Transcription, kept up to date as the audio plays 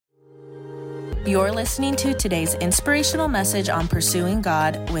You're listening to today's inspirational message on Pursuing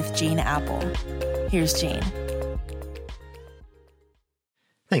God with Gene Apple. Here's Gene.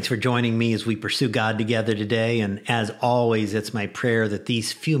 Thanks for joining me as we pursue God together today. And as always, it's my prayer that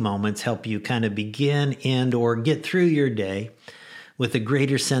these few moments help you kind of begin, end, or get through your day with a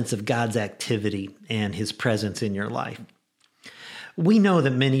greater sense of God's activity and His presence in your life. We know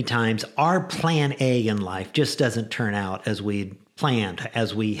that many times our plan A in life just doesn't turn out as we planned,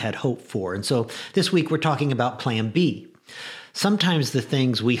 as we had hoped for. And so this week we're talking about plan B. Sometimes the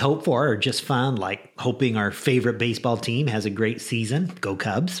things we hope for are just fun, like hoping our favorite baseball team has a great season. Go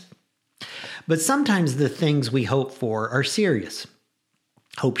Cubs. But sometimes the things we hope for are serious.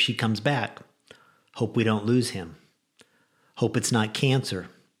 Hope she comes back. Hope we don't lose him. Hope it's not cancer.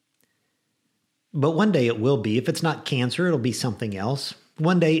 But one day it will be. If it's not cancer, it'll be something else.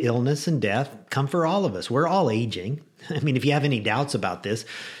 One day illness and death come for all of us. We're all aging. I mean, if you have any doubts about this,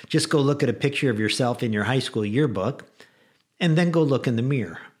 just go look at a picture of yourself in your high school yearbook and then go look in the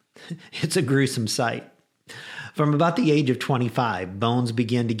mirror. It's a gruesome sight. From about the age of 25, bones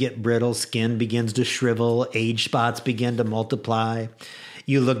begin to get brittle, skin begins to shrivel, age spots begin to multiply.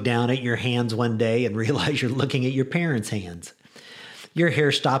 You look down at your hands one day and realize you're looking at your parents' hands. Your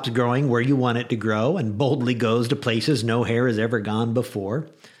hair stops growing where you want it to grow and boldly goes to places no hair has ever gone before.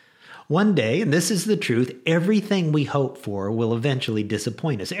 One day, and this is the truth, everything we hope for will eventually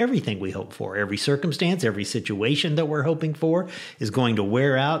disappoint us. Everything we hope for, every circumstance, every situation that we're hoping for is going to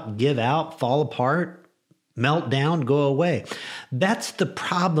wear out, give out, fall apart, melt down, go away. That's the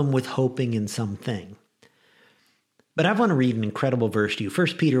problem with hoping in something. But I want to read an incredible verse to you,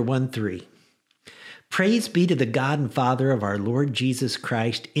 1 Peter 1:3. Praise be to the God and Father of our Lord Jesus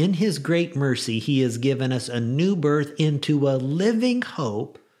Christ. In His great mercy, He has given us a new birth into a living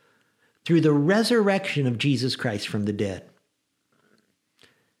hope through the resurrection of Jesus Christ from the dead.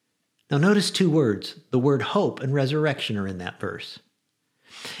 Now notice two words. The word hope and resurrection are in that verse.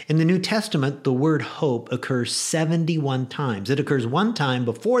 In the New Testament, the word hope occurs 71 times. It occurs one time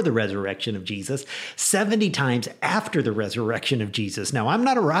before the resurrection of Jesus, 70 times after the resurrection of Jesus. Now, I'm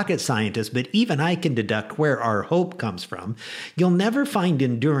not a rocket scientist, but even I can deduct where our hope comes from. You'll never find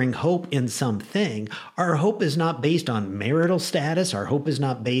enduring hope in something. Our hope is not based on marital status. Our hope is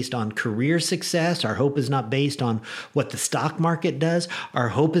not based on career success. Our hope is not based on what the stock market does. Our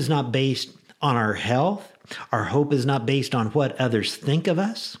hope is not based on our health. Our hope is not based on what others think of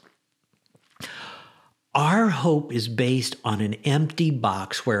us. Our hope is based on an empty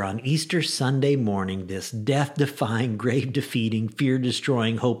box where on Easter Sunday morning, this death-defying, grave-defeating,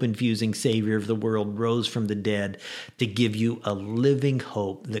 fear-destroying, hope-infusing Savior of the world rose from the dead to give you a living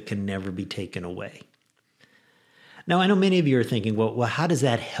hope that can never be taken away. Now, I know many of you are thinking, well, how does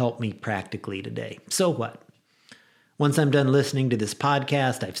that help me practically today? So what? Once I'm done listening to this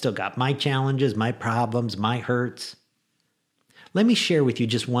podcast, I've still got my challenges, my problems, my hurts. Let me share with you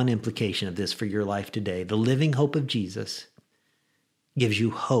just one implication of this for your life today. The living hope of Jesus gives you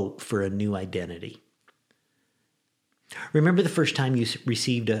hope for a new identity. Remember the first time you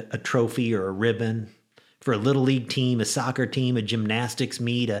received a trophy or a ribbon for a little league team, a soccer team, a gymnastics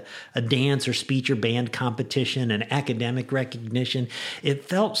meet, a dance or speech or band competition, an academic recognition. It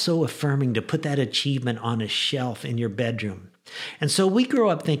felt so affirming to put that achievement on a shelf in your bedroom. And so we grow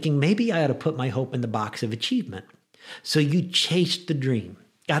up thinking, maybe I ought to put my hope in the box of achievement. So you chased the dream,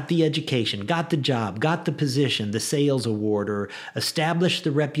 got the education, got the job, got the position, the sales award, or established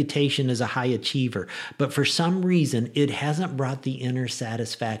the reputation as a high achiever. But for some reason, it hasn't brought the inner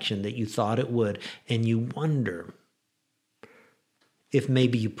satisfaction that you thought it would. And you wonder if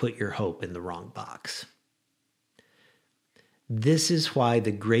maybe you put your hope in the wrong box. This is why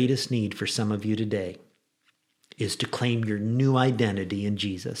the greatest need for some of you today is to claim your new identity in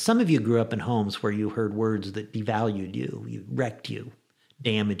Jesus. Some of you grew up in homes where you heard words that devalued you, wrecked you,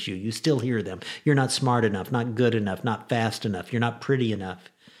 damage you. You still hear them. You're not smart enough, not good enough, not fast enough. You're not pretty enough.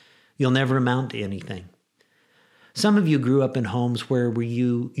 You'll never amount to anything. Some of you grew up in homes where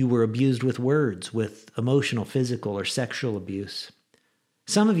you were abused with words, with emotional, physical, or sexual abuse.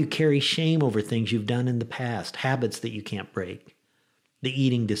 Some of you carry shame over things you've done in the past, habits that you can't break, the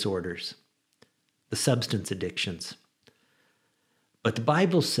eating disorders, the substance addictions. But the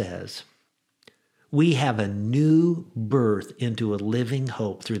Bible says we have a new birth into a living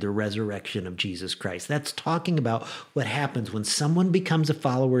hope through the resurrection of Jesus Christ. That's talking about what happens when someone becomes a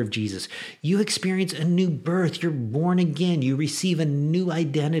follower of Jesus. You experience a new birth. You're born again. You receive a new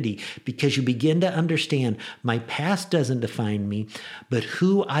identity because you begin to understand my past doesn't define me, but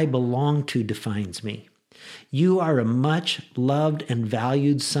who I belong to defines me. You are a much loved and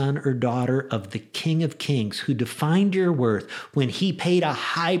valued son or daughter of the King of Kings, who defined your worth when he paid a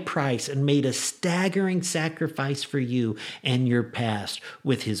high price and made a staggering sacrifice for you and your past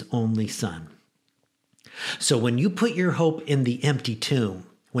with his only son. So when you put your hope in the empty tomb,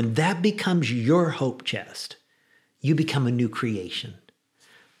 when that becomes your hope chest, you become a new creation.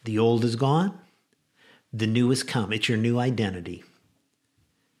 The old is gone, the new has come. It's your new identity.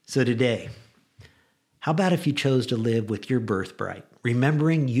 So today, how about if you chose to live with your birthright,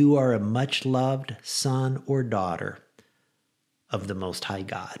 remembering you are a much loved son or daughter of the Most High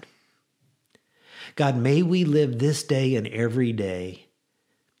God? God, may we live this day and every day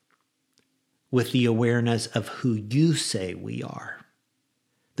with the awareness of who you say we are,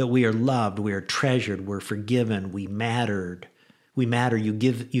 that we are loved, we are treasured, we're forgiven, we matter.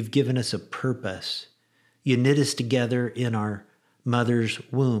 You've given us a purpose. You knit us together in our mother's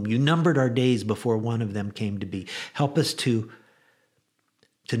womb. You numbered our days before one of them came to be. Help us to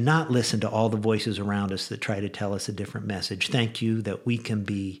not listen to all the voices around us that try to tell us a different message. Thank you that we can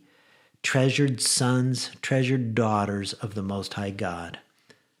be treasured sons, treasured daughters of the Most High God.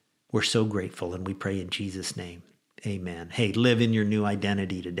 We're so grateful, and we pray in Jesus' name. Amen. Hey, live in your new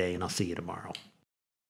identity today, and I'll see you tomorrow.